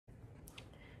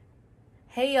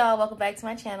Hey y'all, welcome back to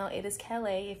my channel. It is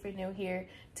Kelly if you're new here.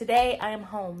 Today I am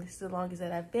home. This is the longest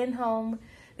that I've been home.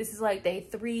 This is like day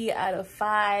 3 out of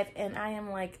 5 and I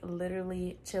am like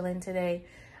literally chilling today.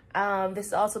 This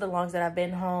is also the longest that I've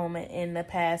been home in the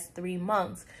past 3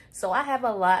 months. So I have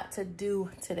a lot to do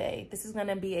today. This is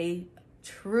gonna be a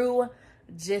true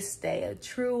GYST day, a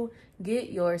true get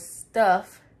your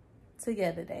stuff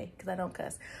together day, because I don't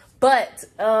cuss. But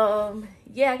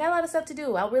yeah, I got a lot of stuff to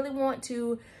do. I really want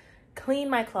to clean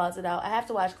my closet out. I have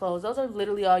to wash clothes. Those are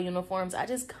literally all uniforms. I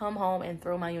just come home and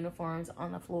throw my uniforms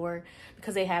on the floor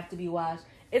because they have to be washed.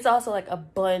 It's also like a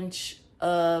bunch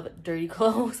of dirty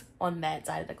clothes on that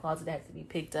side of the closet that has to be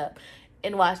picked up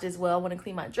and washed as well. I want to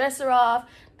clean my dresser off.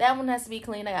 That one has to be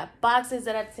cleaned. I got boxes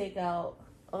that I have to take out.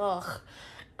 Ugh.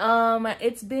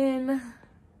 It's been,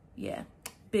 yeah,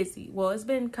 busy. Well, it's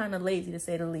been kind of lazy to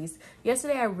say the least.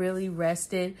 Yesterday I really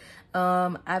rested.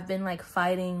 I've been like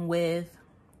fighting with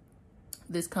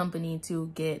this company to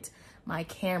get my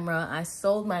camera. I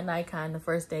sold my Nikon the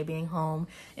first day being home,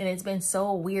 and it's been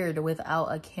so weird without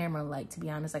a camera, like, to be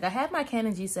honest. Like, I have my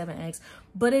Canon G7X,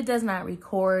 but it does not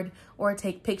record or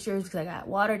take pictures because I got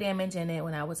water damage in it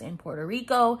when I was in Puerto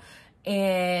Rico,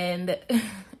 and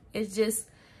it's just,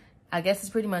 I guess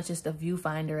it's pretty much just a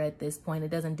viewfinder at this point. It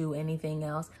doesn't do anything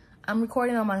else. I'm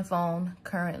recording on my phone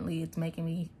currently. It's making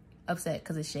me upset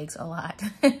because it shakes a lot.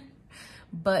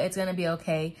 But it's gonna be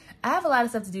okay. I have a lot of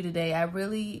stuff to do today. I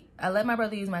let my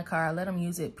brother use my car. I let him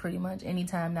use it pretty much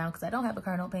anytime now because I don't have a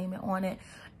car note payment on it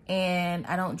and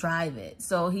I don't drive it.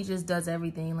 So he just does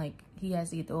everything. Like, he has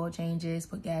to get the oil changes,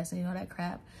 put gas in, you know, that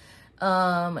crap.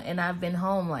 And I've been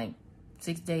home like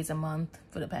 6 days a month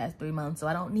for the past 3 months, so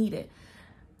I don't need it.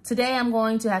 Today I'm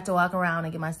going to have to walk around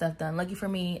and get my stuff done. Lucky for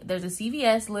me, there's a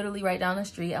CVS literally right down the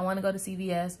street. I want to go to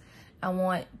CVS. I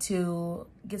want to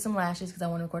get some lashes because I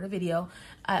want to record a video.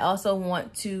 I also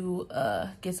want to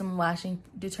get some washing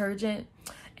detergent.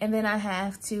 And then I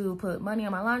have to put money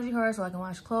on my laundry card so I can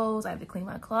wash clothes. I have to clean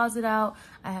my closet out.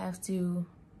 I have to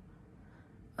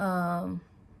clean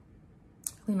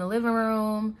the living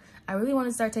room. I really want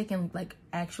to start taking like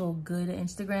actual good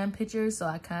Instagram pictures. So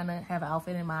I kind of have an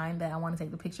outfit in mind that I want to take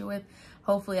the picture with.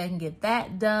 Hopefully I can get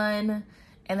that done.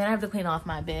 And then I have to clean off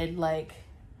my bed. Like,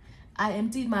 I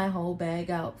emptied my whole bag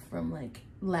out from like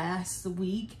last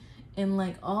week, and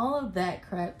like all of that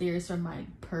crap there is from my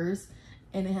purse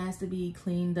and it has to be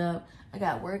cleaned up. I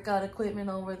got workout equipment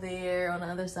over there on the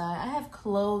other side. I have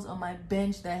clothes on my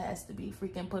bench that has to be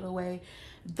freaking put away.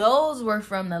 Those were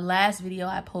from the last video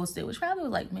I posted, which probably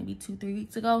was like maybe 2-3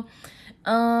 weeks ago.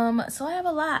 So I have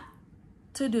a lot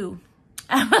to do.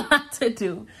 I have a lot to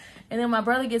do. And then my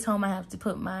brother gets home, I have to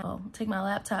take my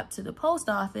laptop to the post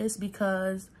office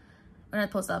because, or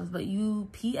not post office, but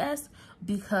UPS,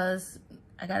 because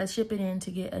I gotta ship it in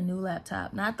to get a new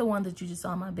laptop. Not the one that you just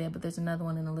saw on my bed, but there's another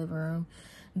one in the living room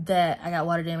that I got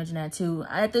water damage in that too.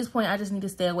 At this point, I just need to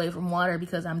stay away from water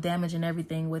because I'm damaging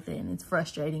everything with it and it's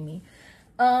frustrating me.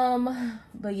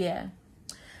 But yeah.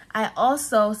 I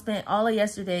also spent all of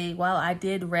yesterday, while I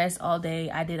did rest all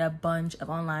day, I did a bunch of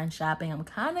online shopping. I'm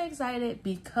kind of excited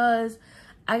because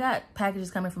I got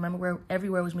packages coming from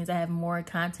everywhere, which means I have more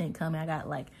content coming. I got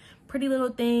like Pretty Little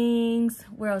Things.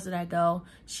 Where else did I go?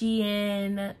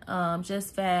 Shein,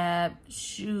 Just Fab,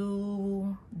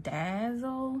 Shoe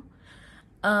Dazzle.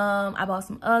 I bought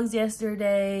some Uggs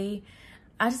yesterday.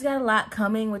 I just got a lot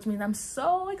coming, which means I'm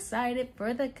so excited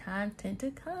for the content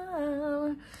to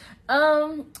come.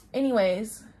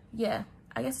 Anyways, yeah,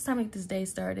 I guess it's time to get this day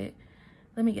started.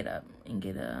 Let me get up and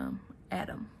get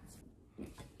Adam.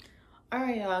 All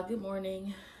right, y'all, good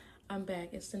morning. I'm back.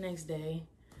 It's the next day.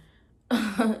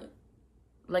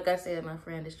 Like I said, my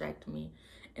friend distracted me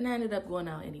and I ended up going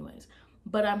out anyways.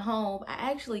 But I'm home.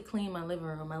 I actually cleaned my living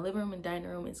room. My living room and dining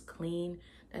room is clean.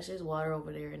 That's just water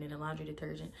over there and then a laundry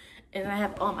detergent. And I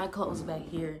have all my clothes back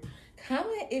here.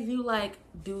 Comment if you like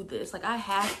do this. Like, I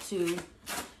have to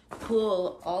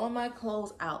pull all of my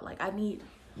clothes out. Like, I need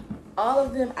all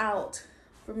of them out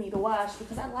for me to wash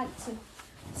because I like to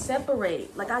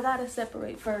separate. Like, I gotta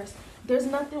separate first. There's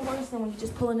nothing worse than when you're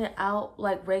just pulling it out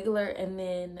like regular, and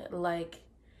then like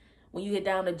when you get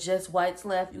down to just whites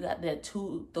left, you got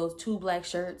those two black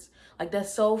shirts. Like,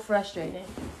 that's so frustrating.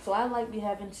 So I like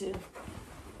having to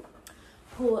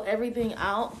pull everything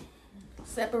out,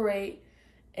 separate,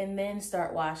 and then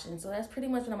start washing. So that's pretty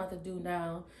much what I'm about to do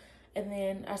now. And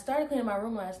then I started cleaning my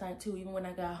room last night too. Even when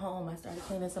I got home, I started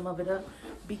cleaning some of it up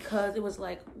because it was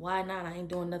like, why not? I ain't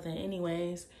doing nothing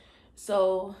anyways.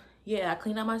 So yeah, I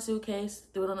cleaned out my suitcase,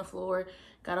 threw it on the floor,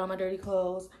 got all my dirty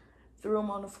clothes, threw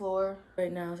them on the floor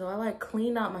right now. So I like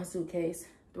cleaned out my suitcase,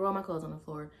 threw all my clothes on the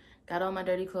floor, Got all my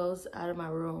dirty clothes out of my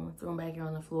room, threw them back here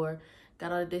on the floor.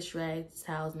 Got all the dish rags,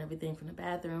 towels, and everything from the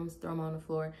bathrooms, throw them on the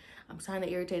floor. I'm kind of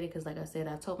irritated because, like I said,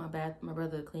 I told my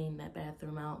brother to clean that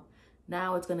bathroom out.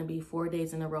 Now it's gonna be 4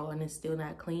 days in a row and it's still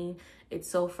not clean.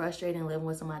 It's so frustrating living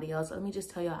with somebody else. Let me just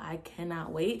tell y'all, I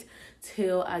cannot wait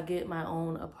till I get my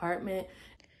own apartment.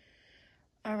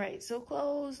 All right, so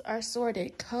clothes are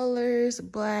sorted. Colors,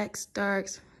 blacks,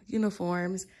 darks,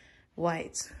 uniforms,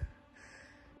 whites.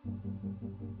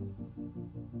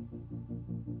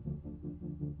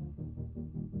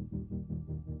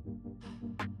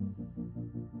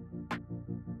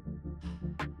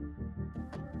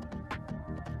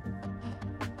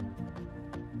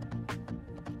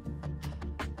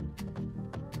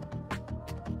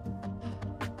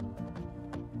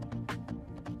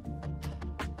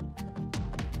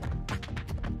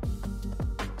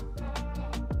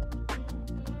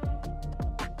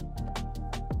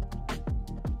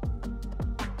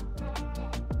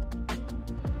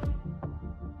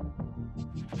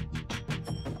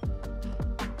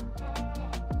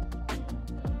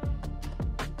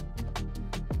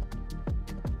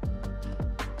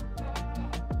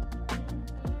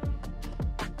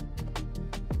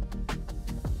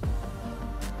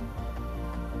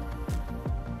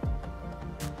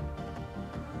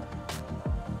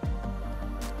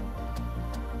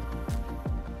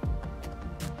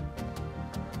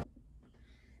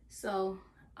 So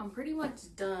I'm pretty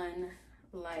much done,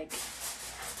 like,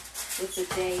 with the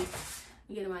day,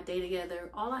 getting my day together.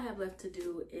 All I have left to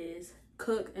do is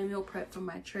cook and meal prep for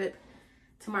my trip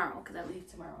tomorrow, because I leave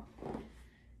tomorrow.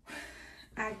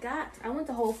 I went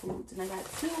to Whole Foods and I got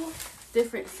 2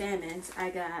 different salmons.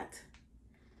 I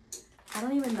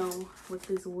don't even know what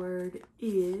this word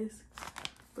is,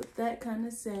 but that kind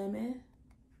of salmon.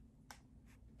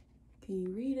 Can you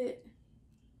read it?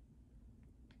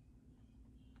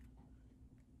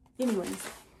 Anyways,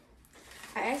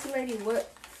 I asked the lady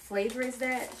what flavor is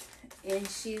that, and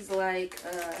she's like,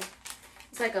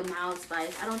 it's like a mild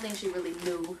spice. I don't think she really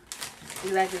knew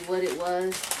exactly what it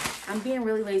was. I'm being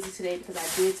really lazy today because I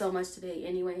did so much today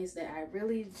anyways that I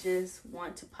really just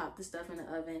want to pop the stuff in the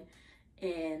oven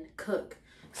and cook.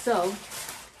 So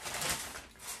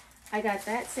I got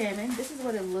that salmon. This is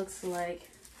what it looks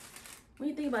like. When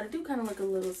you think about it, it do kind of look a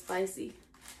little spicy.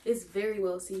 It's very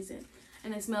well seasoned.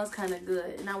 And it smells kind of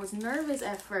good. And I was nervous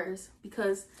at first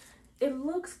because it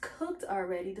looks cooked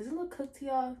already. Does it look cooked to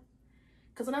y'all?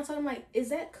 Because when I told him, like, is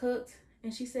that cooked?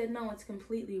 And she said, no, it's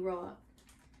completely raw.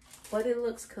 But it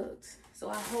looks cooked.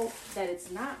 So I hope that it's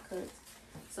not cooked.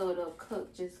 So it'll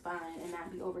cook just fine and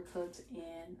not be overcooked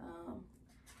and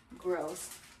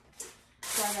gross.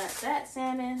 So I got that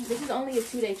salmon. This is only a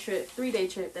 2-day trip, 3-day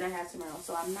trip that I have tomorrow.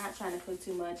 So I'm not trying to cook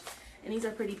too much. And these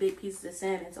are pretty big pieces of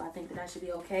salmon, so I think that I should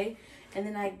be okay. And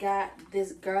then I got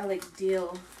this garlic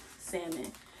dill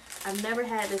salmon. I've never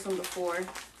had this one before,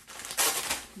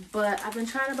 but I've been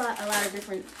trying about a lot of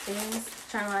different things,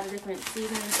 trying a lot of different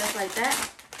seasonings and stuff like that.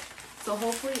 So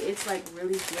hopefully it's like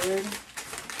really good.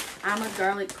 I'm a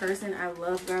garlic person. I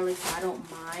love garlic, so I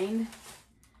don't mind.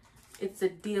 It's a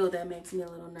dill that makes me a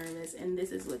little nervous, and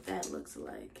this is what that looks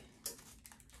like.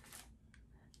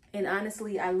 And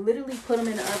honestly, I literally put them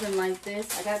in the oven like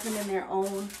this. I got them in their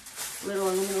own little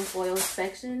aluminum foil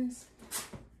sections.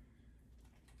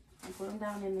 I put them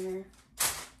down in there.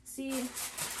 See,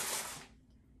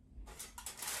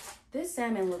 this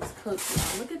salmon looks cooked,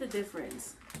 y'all. Look at the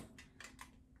difference.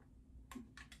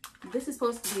 This is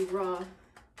supposed to be raw,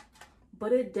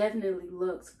 but it definitely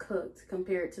looks cooked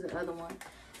compared to the other one.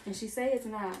 And she say it's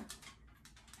not,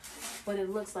 but it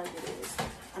looks like it is.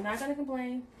 I'm not gonna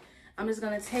complain. I'm just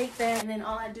gonna take that, and then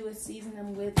all I do is season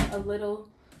them with a little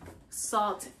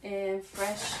salt and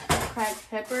fresh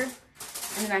cracked pepper,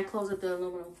 and then I close up the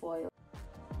aluminum foil.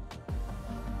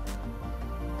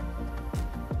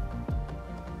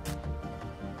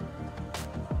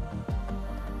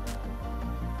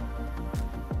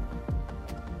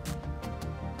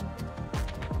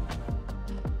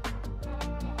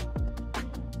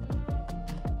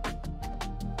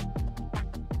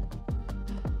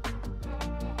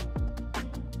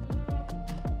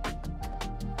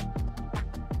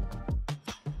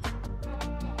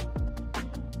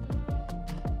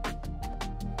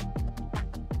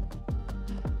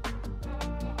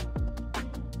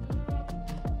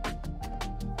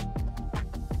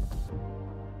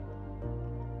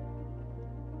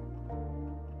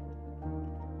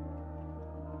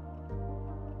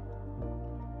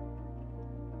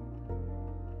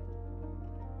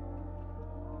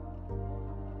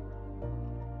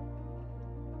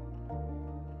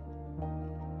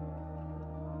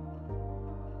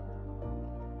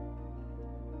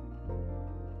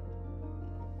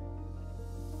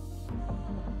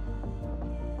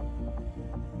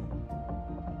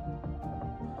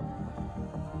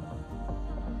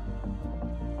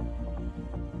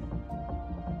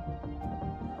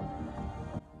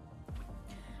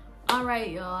 All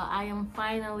right, y'all, I am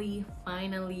finally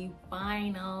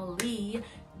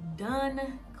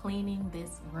done cleaning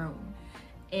this room.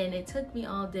 And it took me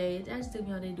all day. It actually took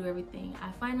me all day to do everything.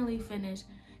 I finally finished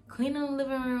cleaning the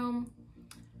living room,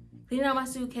 cleaning out my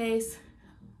suitcase,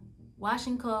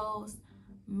 washing clothes,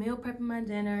 meal prepping my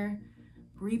dinner,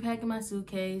 repacking my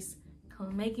suitcase,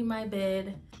 making my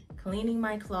bed, cleaning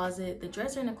my closet. The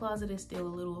dresser in the closet is still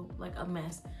a little like a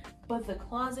mess, but the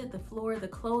closet, the floor, the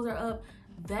clothes are up.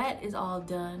 That is all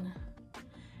done.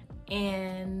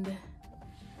 And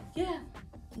yeah,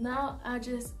 now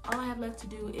all I have left to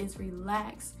do is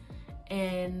relax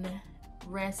and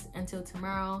rest until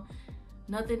tomorrow.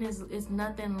 It's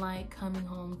nothing like coming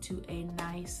home to a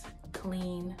nice,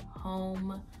 clean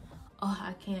home. Oh,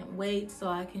 I can't wait so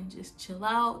I can just chill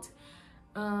out.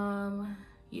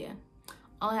 Yeah,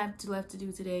 all I have left to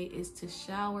do today is to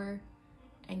shower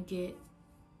and get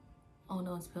on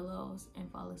those pillows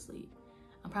and fall asleep.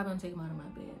 I'm probably gonna take them out of my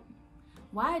bed.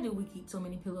 Why do we keep so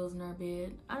many pillows in our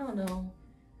bed? I don't know.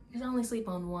 Because I only sleep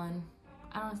on one.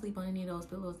 I don't sleep on any of those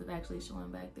pillows that actually showing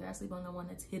back there. I sleep on the one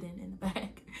that's hidden in the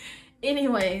back.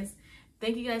 Anyways,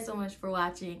 thank you guys so much for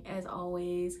watching. As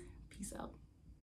always, peace out.